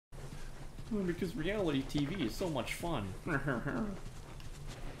Well, because reality TV is so much fun.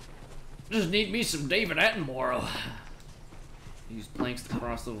 Just need me some David Attenborough. Use planks to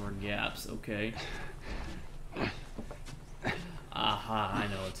cross over gaps. Okay. Aha, I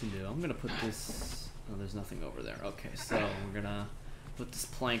know what to do. I'm gonna put this... Oh, there's nothing over there. Okay, so we're gonna put this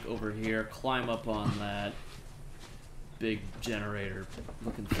plank over here, climb up on that big generator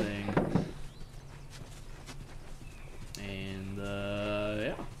looking thing. And,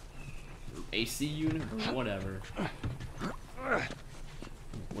 yeah. AC unit or whatever.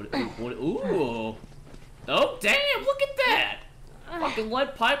 What, ooh! Oh, damn, look at that! Fucking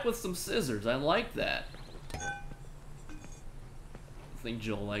lead pipe with some scissors. I like that. I think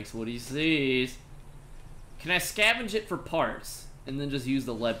Joel likes what he sees. Can I scavenge it for parts and then just use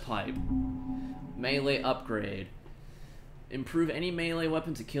the lead pipe? Melee upgrade. Improve any melee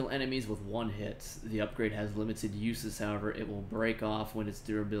weapon to kill enemies with one hit. The upgrade has limited uses, however, it will break off when its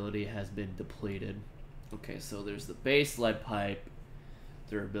durability has been depleted. Okay, so there's the base lead pipe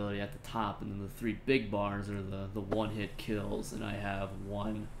durability at the top, and then the 3 big bars are the one-hit kills, and I have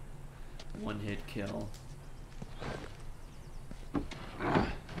one-hit kill.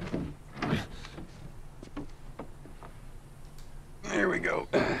 There we go.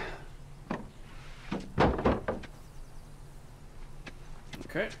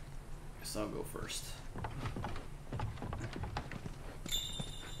 Okay, guess I'll go first.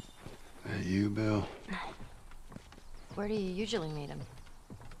 That you, Bill? Where do you usually meet him?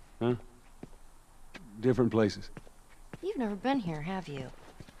 Huh? Different places. You've never been here, have you?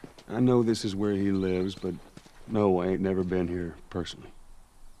 I know this is where he lives, but no, I ain't never been here personally.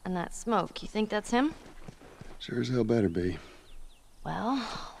 And that smoke, you think that's him? Sure as hell better be. Well,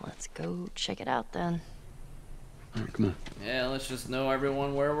 let's go check it out then. All right, come on. Yeah, let's just know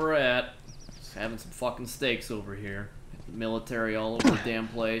everyone where we're at. Just having some fucking stakes over here. Military all over the damn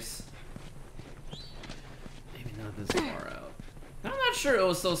place. Maybe not this far out. I'm not sure it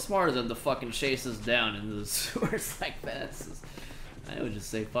was so smart of them to fucking chase us down into the sewers like that. I would just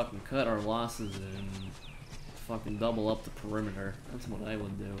say fucking cut our losses and fucking double up the perimeter. That's what I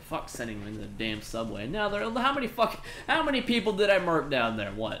would do. Fuck sending them into the damn subway. Now there, how many people did I murk down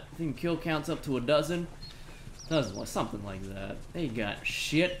there? What? I think kill counts up to a dozen? Dozen, something like that. They got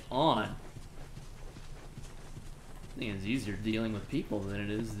shit on. I think it's easier dealing with people than it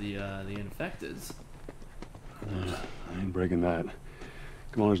is the infecteds. I ain't breaking that.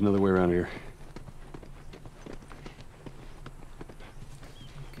 Come on, there's another way around here.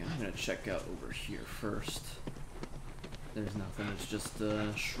 Okay, I'm gonna check out over here first. There's nothing, it's just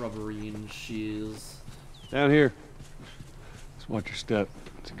shrubbery and shields. Down here. Just watch your step.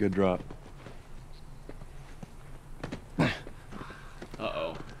 It's a good drop.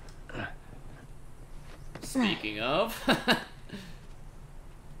 Uh-oh. Speaking of...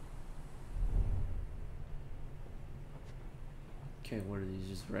 Okay, what are these,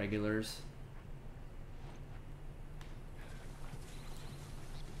 just regulars?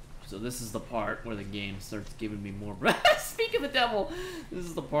 So this is the part where the game starts giving me more Speak of the devil! This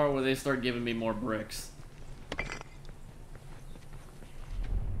is the part where they start giving me more bricks. Okay,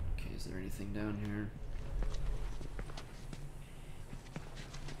 is there anything down here?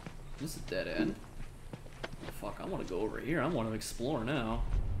 This is a dead end. Oh, fuck, I want to go over here. I want to explore now.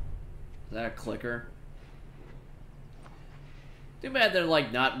 Is that a clicker? Too bad they're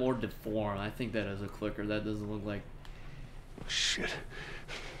like not more deformed. I think that is a clicker. That doesn't look like... Shit.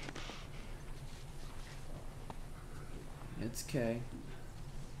 It's K.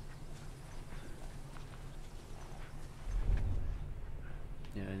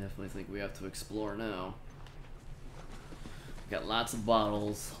 Yeah, I definitely think we have to explore now. Got lots of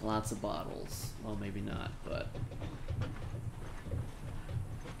bottles, lots of bottles. Well, maybe not, but...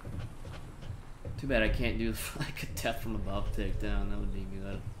 Too bad I can't do like a death from above takedown. That would be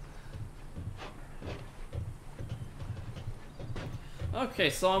good.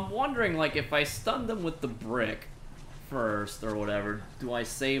 Okay, so I'm wondering, like, if I stun them with the brick first or whatever, do I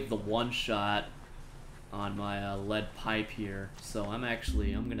save the one shot on my lead pipe here? So I'm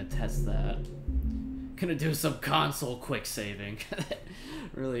gonna test that. Gonna do some console quick saving.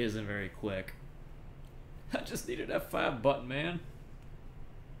 Really isn't very quick. I just need an F5 button, man.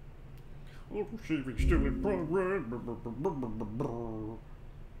 Auto saving still in progress.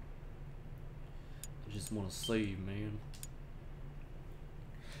 I just want to save, man.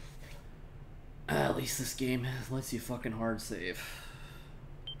 At least this game lets you fucking hard save.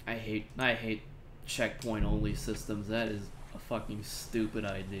 I hate checkpoint only systems. That is a fucking stupid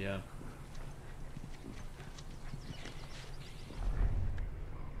idea.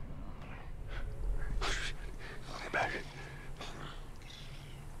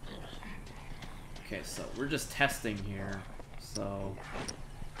 Okay, so we're just testing here. So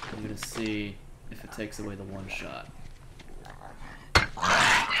I'm gonna see if it takes away the one shot.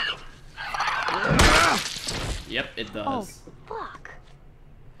 Yep, it does. Oh, fuck.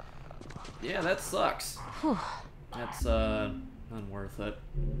 Yeah, that sucks. Whew. That's not worth it.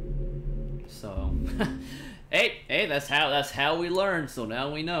 So hey, that's how we learn. So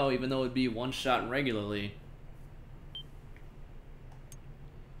now we know, even though it'd be one shot regularly,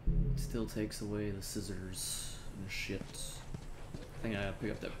 it still takes away the scissors and shit. I think I gotta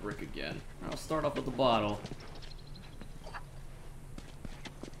pick up that brick again. I'll start off with the bottle.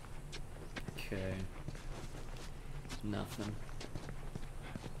 Okay. Nothing.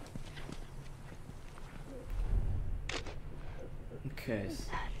 Okay.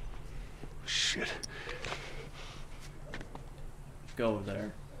 Shit. Go over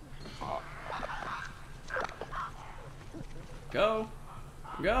there. Go.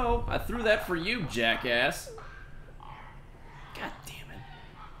 Go. I threw that for you, jackass. God damn it.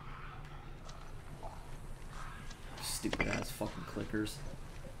 Stupid ass fucking clickers.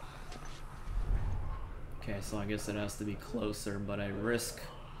 Okay, so I guess it has to be closer, but I risk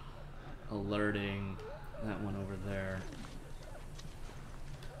alerting that one over there.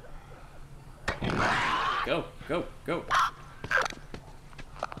 Go, go, go.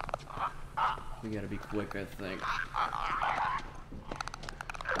 We gotta be quick, I think.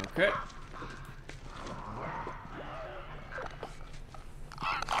 Okay.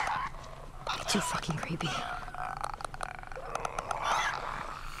 Too fucking creepy.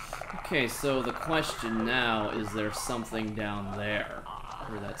 Okay, so the question now, is there something down there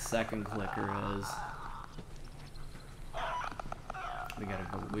where that second clicker is? We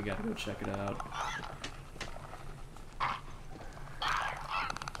gotta go check it out.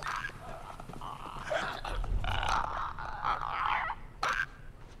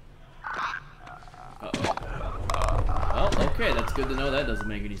 Uh-oh. Well, okay, that's good to know that doesn't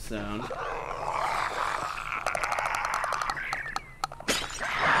make any sound.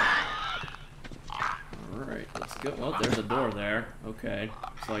 Alright, let's go. Well, there's a door there. Okay.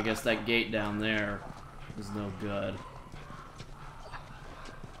 So I guess that gate down there is no good.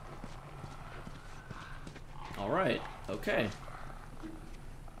 Alright, okay.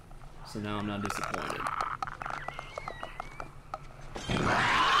 So now I'm not disappointed.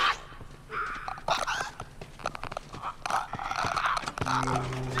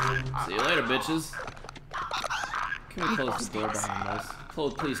 See you later, bitches. Can we close the door behind us?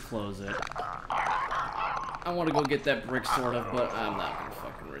 Please close it. I want to go get that brick, sort of, but I'm not gonna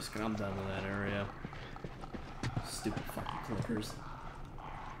fucking risk it. I'm done with that area. Stupid fucking clickers.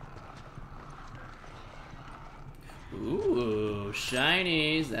 Ooh,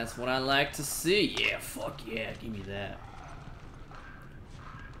 shinies. That's what I like to see. Yeah, fuck yeah. Give me that.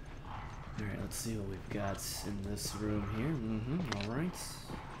 Alright, let's see what we've got in this room here. Alright.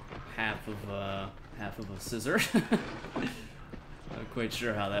 Half of a scissor. Not quite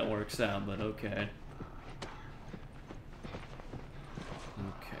sure how that works out, but okay.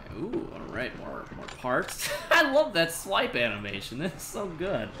 Okay. Ooh, alright, more parts. I love that swipe animation. That's so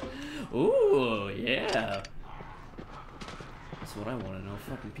good. Ooh, yeah. That's what I want to know.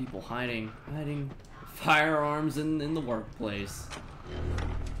 Fucking people hiding firearms in the workplace.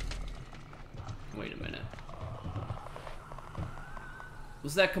 Wait a minute.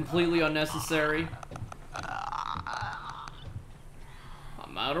 Was that completely unnecessary?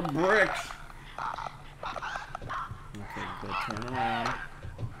 I'm out of bricks. Okay, good. Turn around.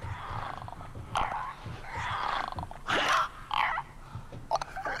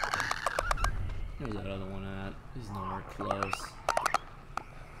 Where's that other one at? He's nowhere close.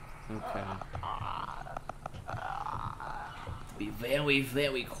 Okay. Be very,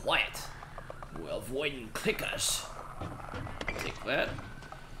 very quiet. We're avoiding clickers. Take that.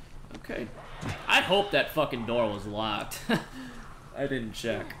 Okay. I hope that fucking door was locked. I didn't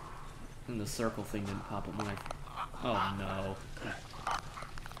check. And the circle thing didn't pop up when I... Oh no.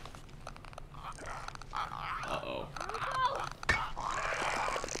 Uh-oh.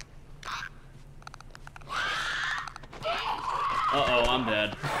 Uh-oh, I'm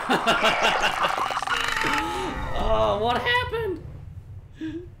dead. Oh, what happened?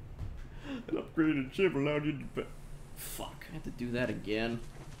 An upgraded chip allowed you to... Fuck, I have to do that again.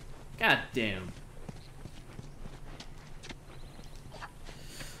 God damn.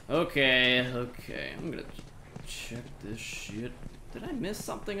 Okay. I'm gonna check this shit. Did I miss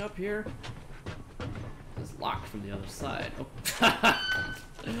something up here? It's locked from the other side. Oh.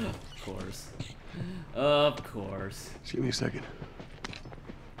 Of course. Of course. Just give me a second.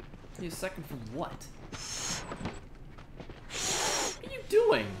 Give me a second for what? What are you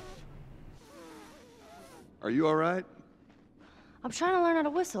doing? Are you all right? I'm trying to learn how to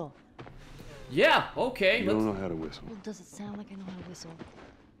whistle. Yeah, okay. You don't know how to whistle. Well, does it sound like I know how to whistle?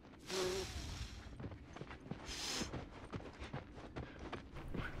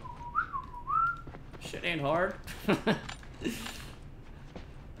 Shit ain't hard. Guess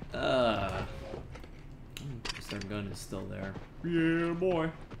our gun is still there. Yeah, boy.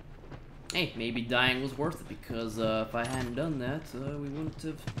 Hey, maybe dying was worth it because if I hadn't done that, we wouldn't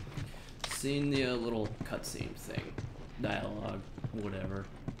have seen the little cutscene thing, dialogue, whatever.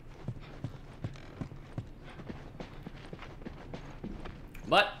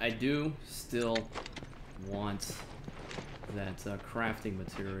 But I do still want that crafting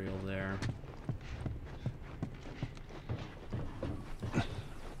material there.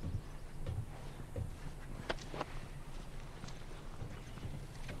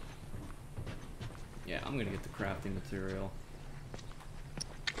 Yeah, I'm gonna get the crafting material.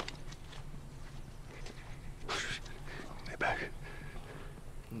 Stay back.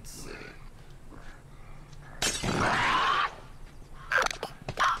 Let's see.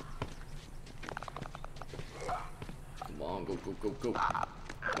 Come on, go, go, go, go.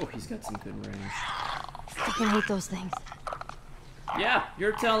 Oh, he's got some good range. I fucking hate those things. Yeah,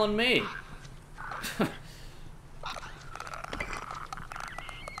 you're telling me.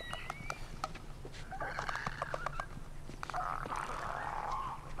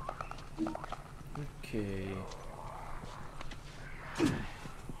 Okay.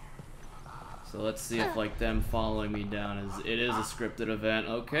 So let's see if like them following me down it is a scripted event.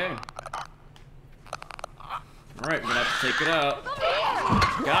 Okay. Alright, we're gonna have to take it out.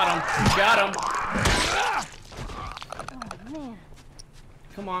 Got him! Got him! Oh,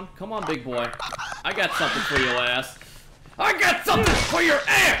 man. Come on, big boy. I got something for your ass. I got something for your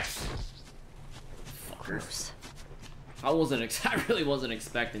ass! Fuckers. I really wasn't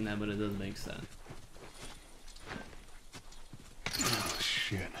expecting that, but it does make sense. Oh,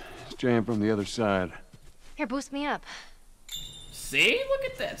 shit. It's jammed from the other side. Here, boost me up. See? Look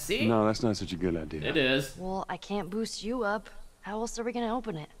at that, see? No, that's not such a good idea. It is. Well, I can't boost you up. How else are we gonna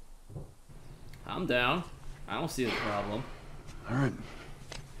open it? I'm down. I don't see the problem. All right.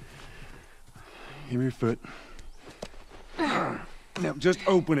 Give me your foot. Now, just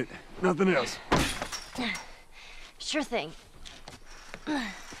open it. Nothing else. Sure thing.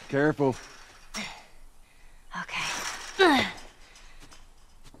 Careful. Okay.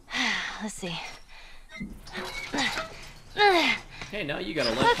 Let's see. Hey, now you got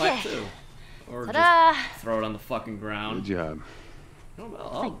a lead pipe Okay. too. Or Ta-da! just throw it on the fucking ground. Good job.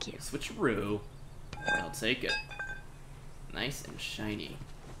 Oh, Thank you. Switcheroo. I'll take it. Nice and shiny.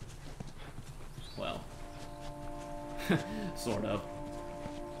 Well. Sort of.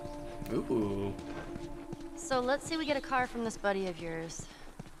 Ooh. So let's say we get a car from this buddy of yours.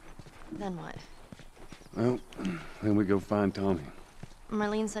 Then what? Well, then we go find Tommy.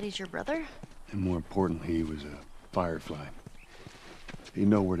 Marlene said he's your brother? And more importantly, he was a firefly. He'd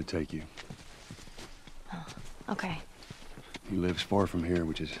know where to take you. Oh, okay. He lives far from here,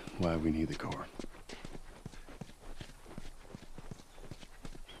 which is why we need the car.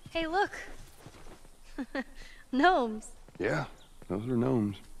 Hey, look! Gnomes! Yeah, those are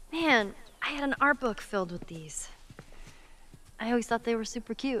gnomes. Man, I had an art book filled with these. I always thought they were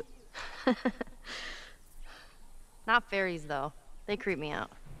super cute. Not fairies, though. They creep me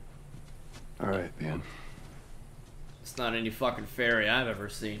out. All right, then. It's not any fucking fairy I've ever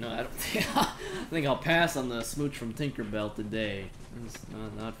seen. No, I don't think. I think I'll pass on the smooch from Tinkerbell today. It's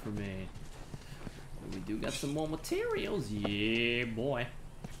not for me. But we do got some more materials. Yeah, boy.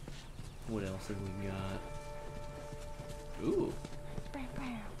 What else have we got? Ooh.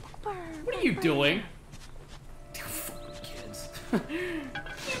 What are you doing? You fucking kids.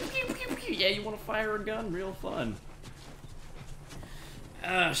 Yeah, you want to fire a gun? Real fun.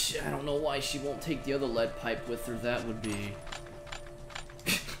 Shit, I don't know why she won't take the other lead pipe with her. That would be...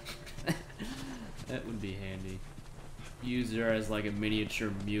 that would be handy. Use her as like a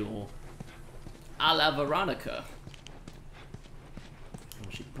miniature mule. A la Veronica.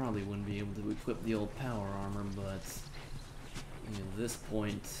 Well, she probably wouldn't be able to equip the old power armor, but... at this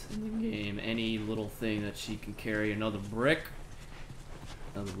point in the game, any little thing that she can carry, another brick,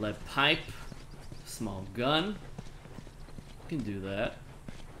 another lead pipe, small gun, can do that.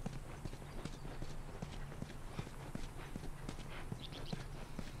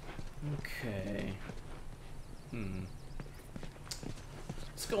 Okay.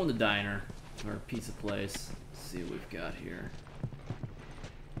 Let's go in the diner, or pizza place. Let's see what we've got here.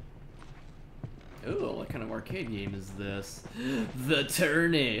 Ooh, what kind of arcade game is this? The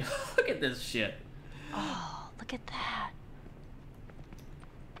Tourney. Look at this shit. Oh, look at that.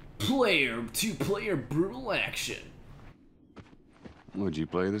 two-player brutal action. Would you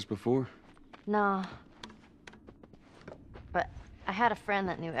play this before? No. But I had a friend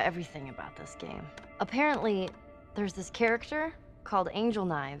that knew everything about this game. Apparently, there's this character called Angel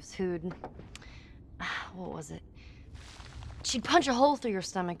Knives who'd... What was it? She'd punch a hole through your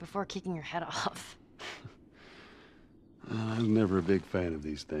stomach before kicking your head off. I was never a big fan of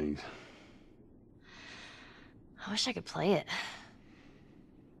these things. I wish I could play it.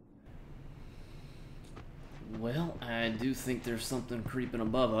 Well, I do think there's something creeping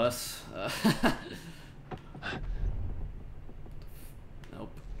above us.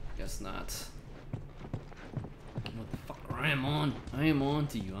 Nope, guess not. What the fuck? I am on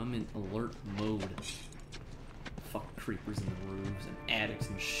to you. I'm in alert mode. Fuck creepers in the roofs and attics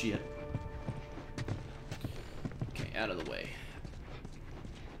and shit. Okay, out of the way.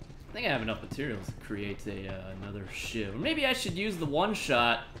 I think I have enough materials to create another shiv. Or maybe I should use the one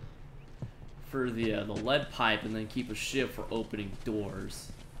shot for the lead pipe and then keep a shiv for opening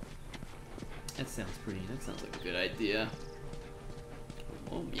doors. That sounds like a good idea.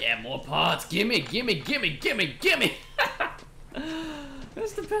 Oh yeah, more parts. Gimme.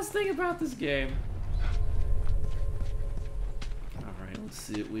 That's the best thing about this game. Alright, let's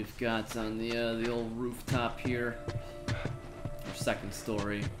see what we've got on the old rooftop here. Our second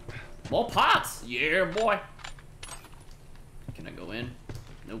story. More pots! Yeah, boy! Can I go in?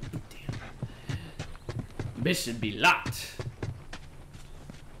 Nope. Damn. Mission be locked.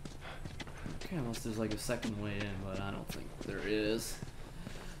 Okay, unless there's like a second way in, but I don't think there is.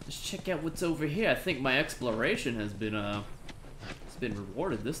 Let's check out what's over here. I think my exploration has been it's been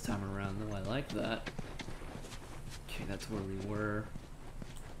rewarded this time around, though. I like that. Okay, that's where we were.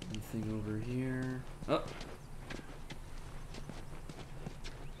 Anything over here? Oh!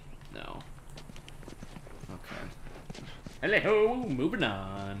 No. Okay. Hello, moving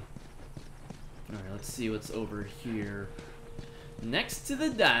on. Alright, let's see what's over here. Next to the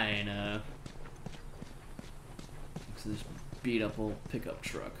diner. Next to this beat up old pickup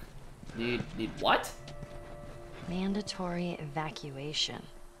truck. Need what? Mandatory evacuation.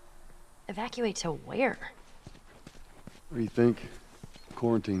 Evacuate to where? What do you think?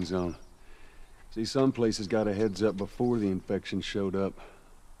 Quarantine zone. See, some places got a heads up before the infection showed up.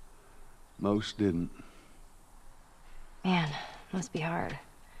 Most didn't. Man, must be hard.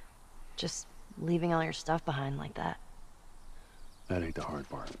 Just leaving all your stuff behind like that. That ain't the hard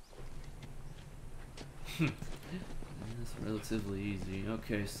part. That's relatively easy.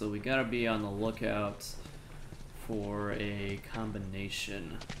 Okay, so we gotta be on the lookout for a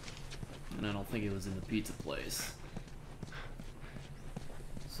combination. And I don't think it was in the pizza place.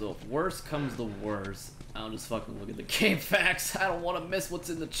 So if worst comes to worst, I'll just fucking look at the game facts. I don't want to miss what's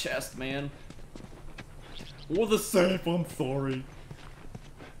in the chest, man. Or the safe, I'm sorry.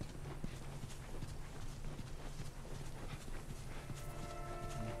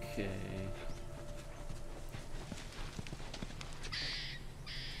 Okay.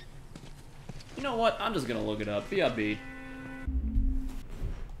 You know what? I'm just gonna look it up. BRB.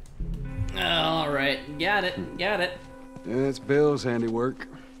 Alright, got it. Yeah, it's Bill's handiwork.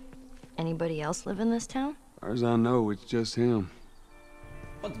 Anybody else live in this town? As far as I know, it's just him.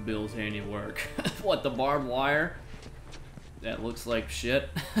 What's Bill's handiwork? What, the barbed wire? That looks like shit.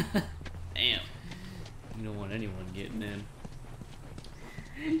 Damn. You don't want anyone getting in.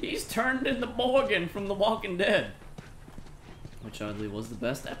 He's turned into Morgan from The Walking Dead. Which oddly was the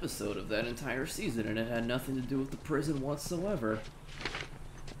best episode of that entire season, and it had nothing to do with the prison whatsoever.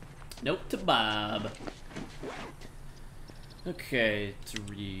 Note to Bob. Okay, to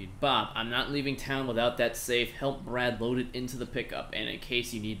read. Bob, I'm not leaving town without that safe. Help Brad load it into the pickup. And in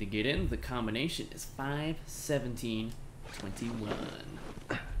case you need to get in, the combination is 51721.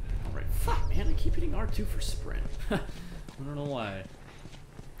 Alright, fuck, man. I keep hitting R2 for sprint. I don't know why.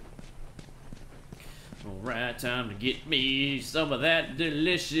 Alright, time to get me some of that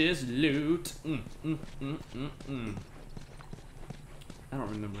delicious loot. I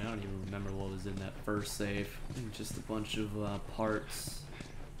don't even remember what was in that first save. I think just a bunch of parts.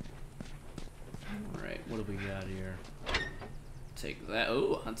 Alright, what do we got here? Take that.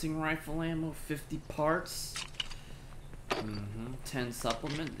 Oh, hunting rifle ammo, 50 parts. 10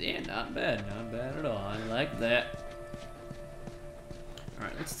 supplements. Yeah, not bad at all. I like that.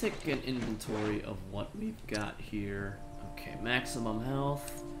 Alright, let's take an inventory of what we've got here. Okay, maximum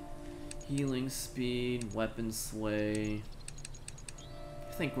health, healing speed, weapon sway.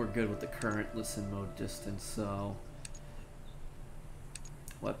 I think we're good with the current listen mode distance, so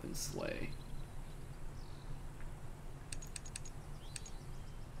weapon sway.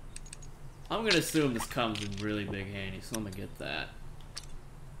 I'm gonna assume this comes in really big handy, so I'm gonna get that.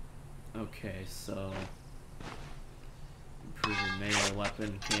 Okay, so improve your melee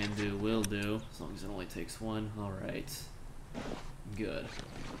weapon, can do, will do, as long as it only takes one. Alright. Good.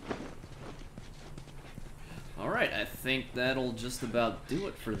 Alright, I think that'll just about do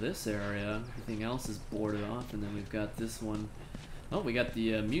it for this area. Everything else is boarded off, and then we've got this one. Oh, we got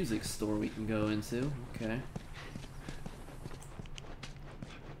the music store we can go into. Okay.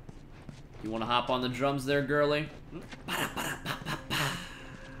 You want to hop on the drums there, girly? Whoa.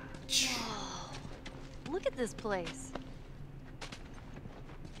 Look at this place.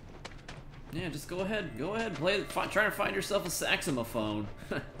 Yeah, just go ahead. Go ahead. Try to find yourself a saxophone.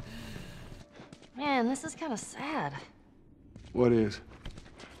 Man, this is kind of sad. What is?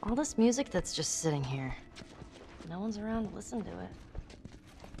 All this music that's just sitting here. No one's around to listen to it.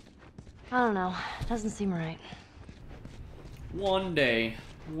 I don't know. It doesn't seem right. One day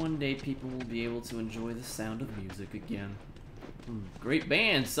people will be able to enjoy the sound of music again. Great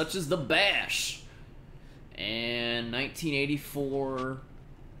bands such as The Bash and 1984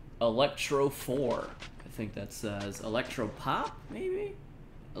 Electro 4. I think that says Electro Pop, maybe?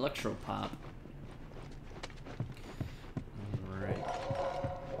 Electro Pop. Alright.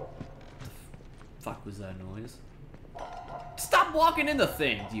 What the fuck was that noise? Stop walking into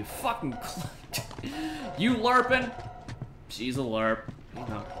things, you fucking You LARPing? She's a LARP. You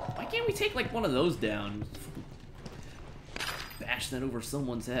know, why can't we take like one of those down? Bash that over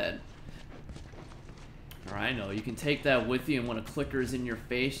someone's head. Or I know, you can take that with you, and when a clicker is in your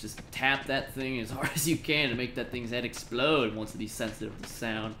face, just tap that thing as hard as you can to make that thing's head explode once it is sensitive to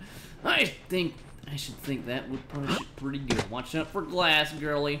sound. I should think that would punish it pretty good. Watch out for glass,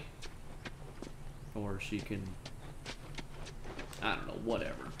 girly. Or she can, I don't know,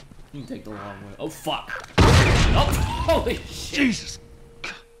 whatever. You can take the long way. Oh, fuck. Oh, holy shit. Jesus.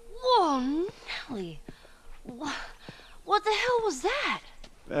 Whoa, Nelly. What the hell was that?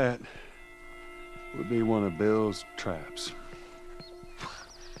 That would be one of Bill's traps.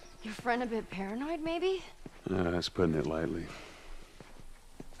 Your friend a bit paranoid, maybe? That's putting it lightly.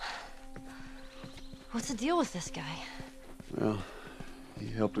 What's the deal with this guy? Well, he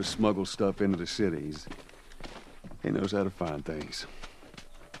helped us smuggle stuff into the cities. He knows how to find things.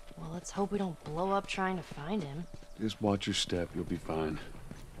 Well, let's hope we don't blow up trying to find him. Just watch your step, you'll be fine.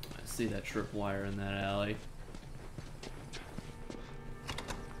 I see that tripwire in that alley.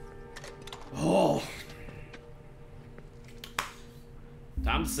 Oh!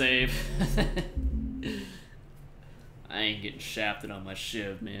 Time to save. I ain't getting shafted on my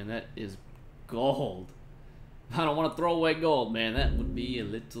shiv, man. That is gold. I don't want to throw away gold, man. That would be a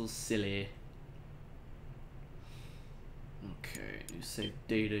little silly. Okay, new save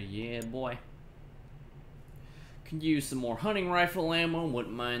data. Yeah, boy. Could use some more hunting rifle ammo.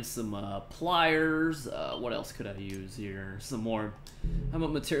 Wouldn't mind some pliers. What else could I use here? Some more. How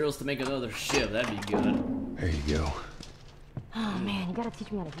about materials to make another shiv? That'd be good. There you go. Oh man, you gotta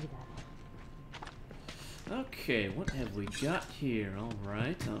teach me how to do that. Okay, what have we got here?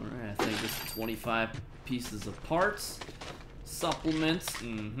 Alright. I think this is 25 pieces of parts. Supplements. Tell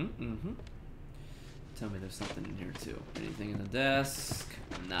me there's something in here too. Anything in the desk?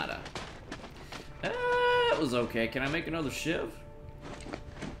 Nada. That was okay. Can I make another shiv?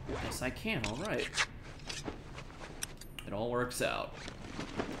 Yes, I can. Alright. It all works out.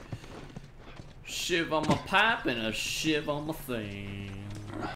 Shiv on my pipe and a shiv on my thing.